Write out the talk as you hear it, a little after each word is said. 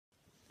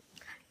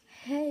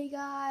Hey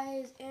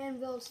guys,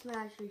 Anvil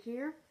Smasher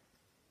here,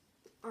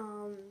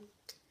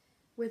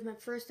 with my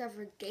first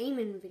ever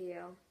gaming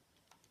video.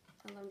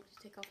 Let me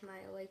just take off my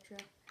Elytra.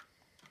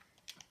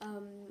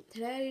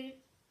 Today,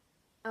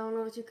 I don't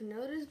know what you can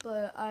notice,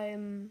 but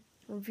I'm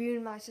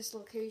reviewing my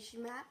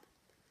location map.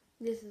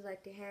 This is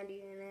like the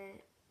handy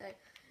internet.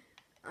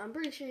 I'm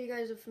pretty sure you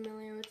guys are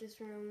familiar with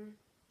this room.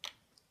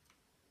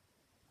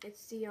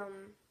 It's the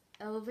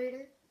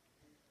elevator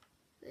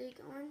that you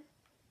go in.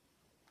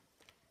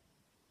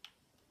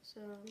 So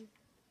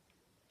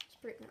it's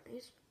pretty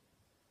nice.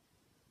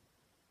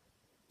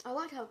 I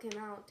like how it came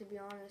out, to be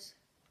honest.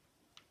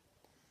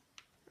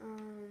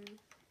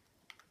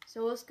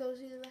 So let's go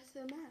see the rest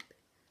of the map.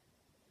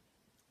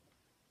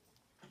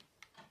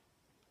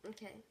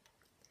 Okay.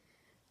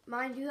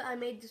 Mind you, I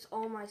made this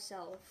all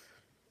myself.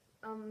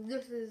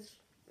 This is,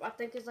 I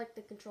think it's like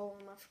the control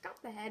room. I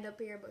forgot the head up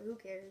here, but who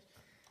cares?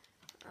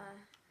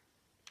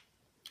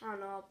 I don't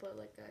know, I'll put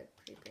like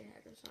a creepy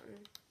head or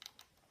something.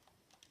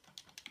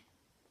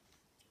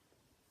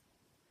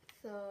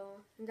 So,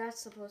 that's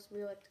supposed to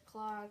be like the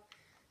clock.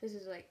 This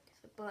is like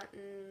the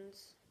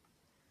buttons.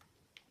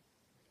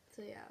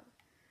 So yeah.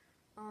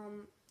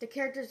 The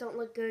characters don't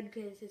look good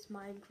because it's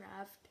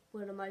Minecraft.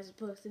 What am I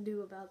supposed to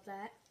do about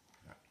that?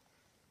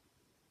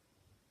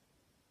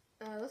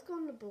 Let's go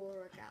into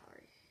Ballora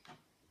Gallery.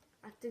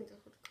 I think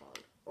that's what it's called.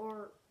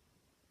 Or,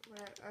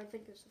 I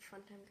think it's a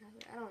Funtime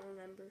Gallery. I don't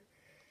remember.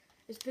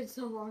 It's been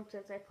so long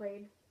since I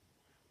played.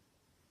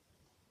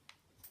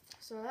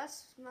 So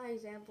that's my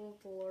example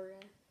of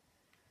Ballora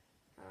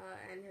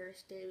and her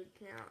stage.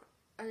 Now,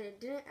 I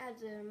didn't add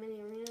the mini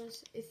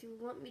arenas. If you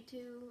want me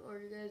to, or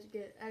you guys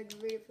get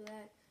aggravated for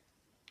that,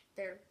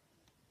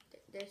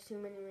 there's too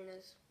many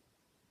arenas.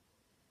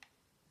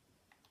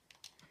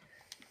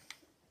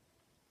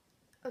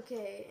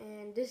 Okay,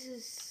 and this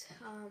is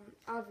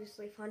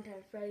obviously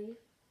Funtime Freddy.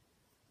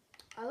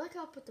 I like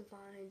how I put the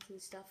vines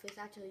and stuff. It's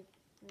actually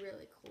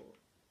really cool.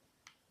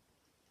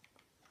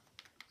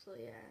 So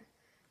yeah,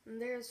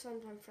 and there's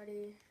Funtime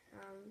Freddy.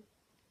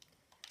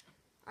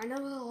 I know a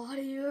lot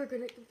of you are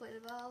gonna complain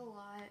about a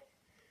lot.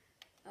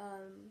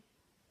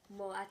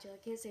 Well, actually, I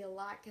can't say a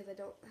lot because I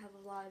don't have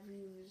a lot of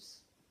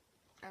views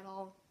at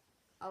all.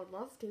 I would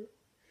love to.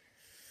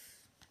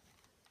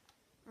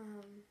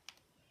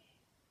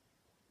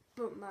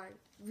 But my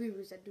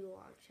viewers that do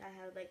watch, I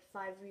have like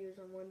 5 views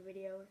on one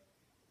video.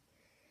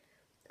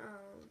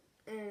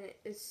 And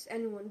if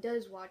anyone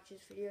does watch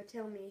this video,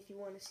 tell me if you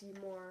want to see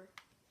more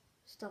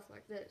stuff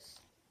like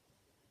this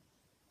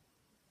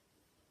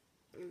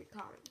in the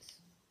comments.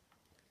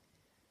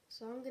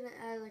 So I'm gonna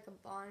add like a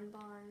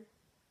bonbon.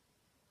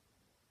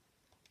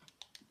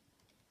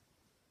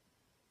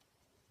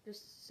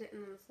 Just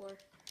sitting on the floor.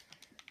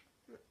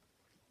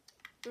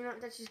 You know,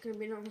 that's just gonna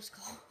be a normal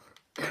skull.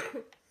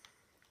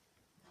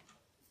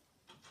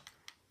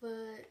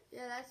 But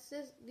yeah, that's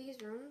just these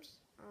rooms.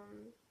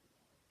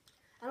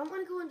 I don't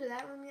want to go into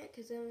that room yet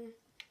because then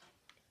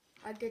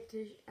I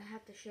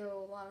have to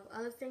show a lot of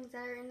other things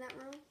that are in that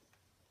room.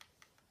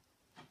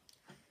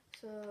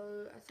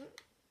 So I think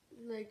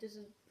like this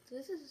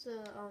is the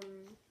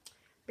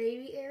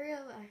baby area.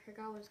 I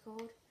forgot what it's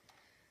called.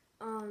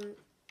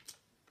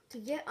 To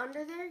get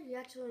under there, you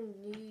actually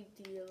need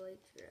the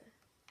Elytra,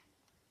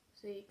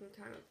 so you can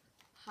kind of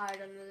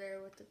hide under there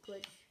with the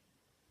glitch.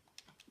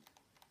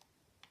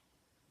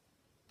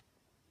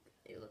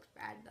 It looks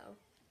bad though,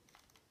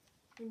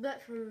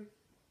 but from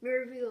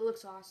mirror view it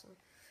looks awesome.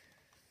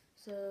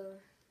 So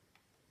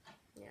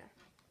yeah,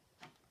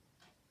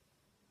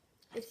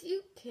 if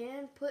you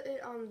can put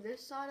it on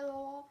this side of the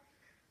wall,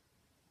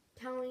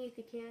 tell me if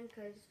you can,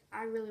 because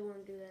I really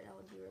want to do that. That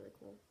would be really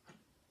cool.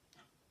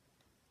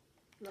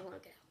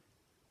 Okay.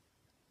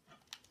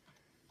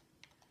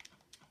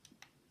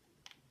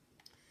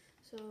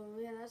 So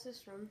yeah, that's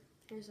this room.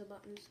 Here's the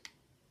buttons.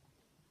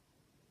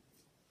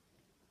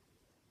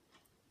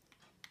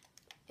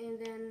 And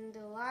then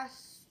the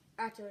last,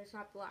 actually it's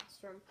not the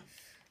last room.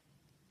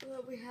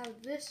 But we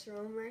have this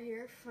room right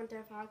here,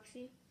 Funtime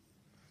Foxy.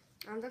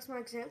 That's my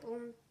example.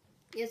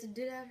 Yes, it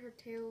did add her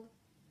tail,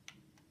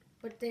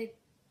 but the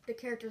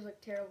characters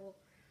look terrible.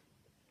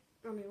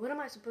 I mean, what am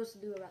I supposed to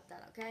do about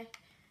that, okay?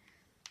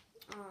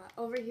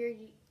 Over here,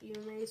 you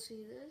may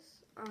see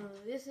this.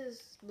 This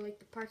is like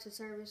the parts of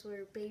service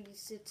where baby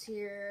sits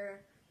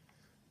here,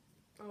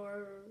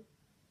 or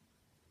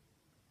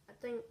I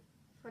think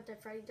Funtime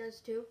Freddy does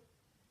too.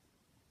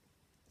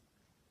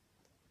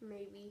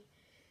 Maybe.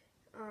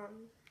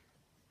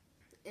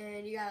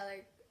 And you gotta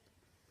like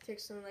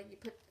fix them, like you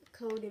put the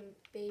code in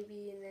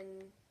baby and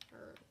then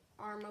her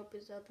arm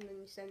opens up and then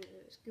you send it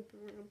to the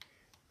scooping room,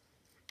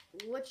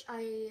 which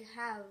I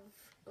have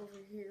over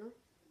here.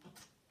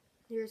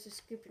 Here's the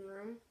scooping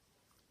room.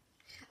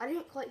 I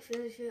didn't quite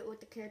finish it with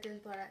the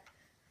characters, but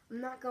I'm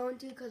not going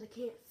to because I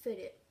can't fit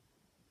it.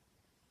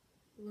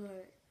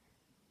 But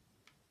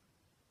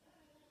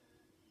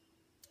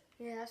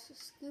yeah, that's the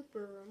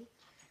scooper room.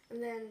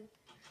 And then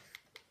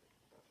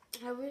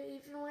I would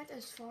even went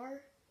as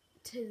far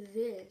to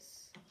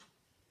this.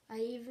 I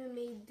even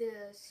made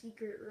the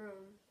secret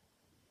room.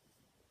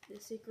 the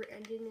secret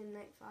ending in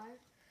Night 5.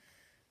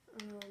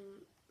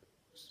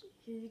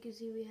 Here you can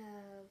see we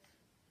have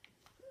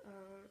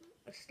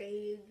a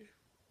stage.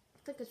 I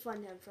think it's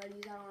Fun Time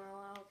Freddy's. I don't know.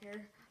 I don't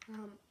care.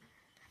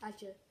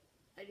 Actually,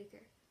 I do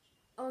care.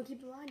 Oh, and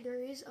keep in mind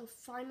there is a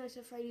Five Nights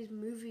at Freddy's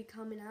movie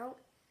coming out,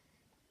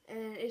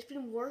 and it's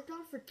been worked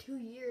on for 2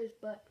 years,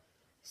 but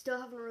still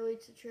haven't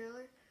released a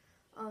trailer.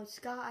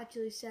 Scott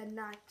actually said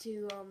not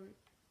to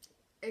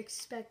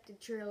expect a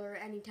trailer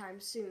anytime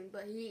soon,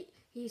 but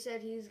he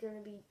said he's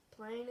gonna be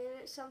playing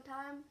in it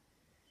sometime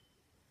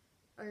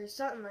or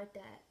something like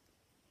that.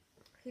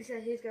 He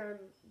said he's gonna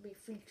be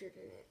featured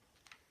in it.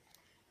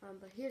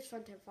 But here's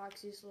Funtime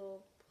Foxy's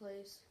little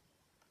place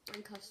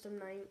on custom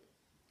night.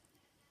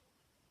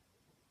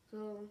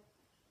 So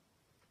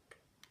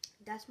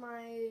that's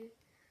my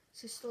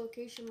sister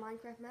location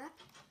Minecraft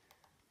map.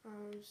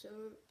 So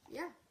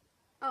yeah.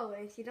 Oh,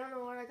 and if you don't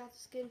know where I got the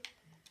skin,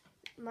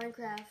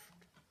 Minecraft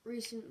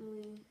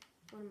recently.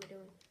 What am I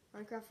doing?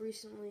 Minecraft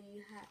recently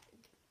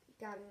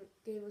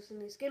gave us a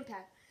new skin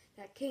pack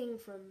that came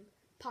from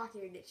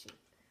Pocket Edition.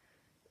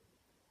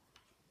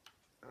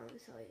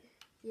 So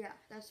yeah,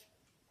 that's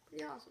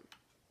pretty awesome.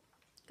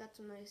 Got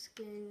some nice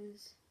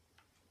skins.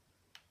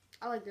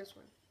 I like this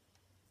one.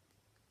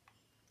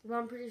 Well,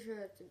 I'm pretty sure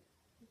it's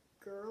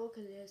a girl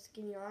because it has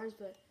skinny arms,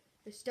 but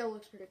it still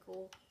looks pretty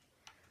cool.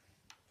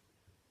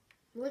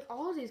 Like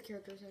all of these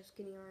characters have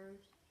skinny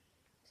arms,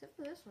 except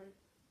for this one.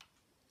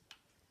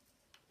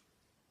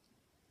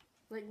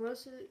 Like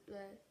most of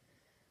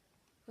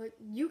like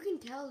you can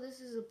tell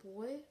this is a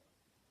boy,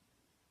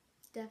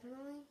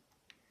 definitely,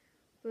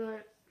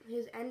 but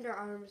his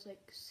underarm is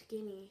like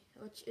skinny,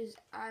 which is,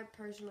 I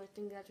personally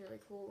think that's really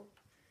cool.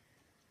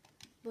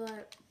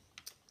 But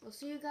I'll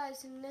see you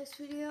guys in the next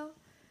video.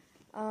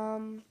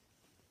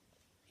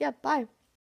 Yeah, bye.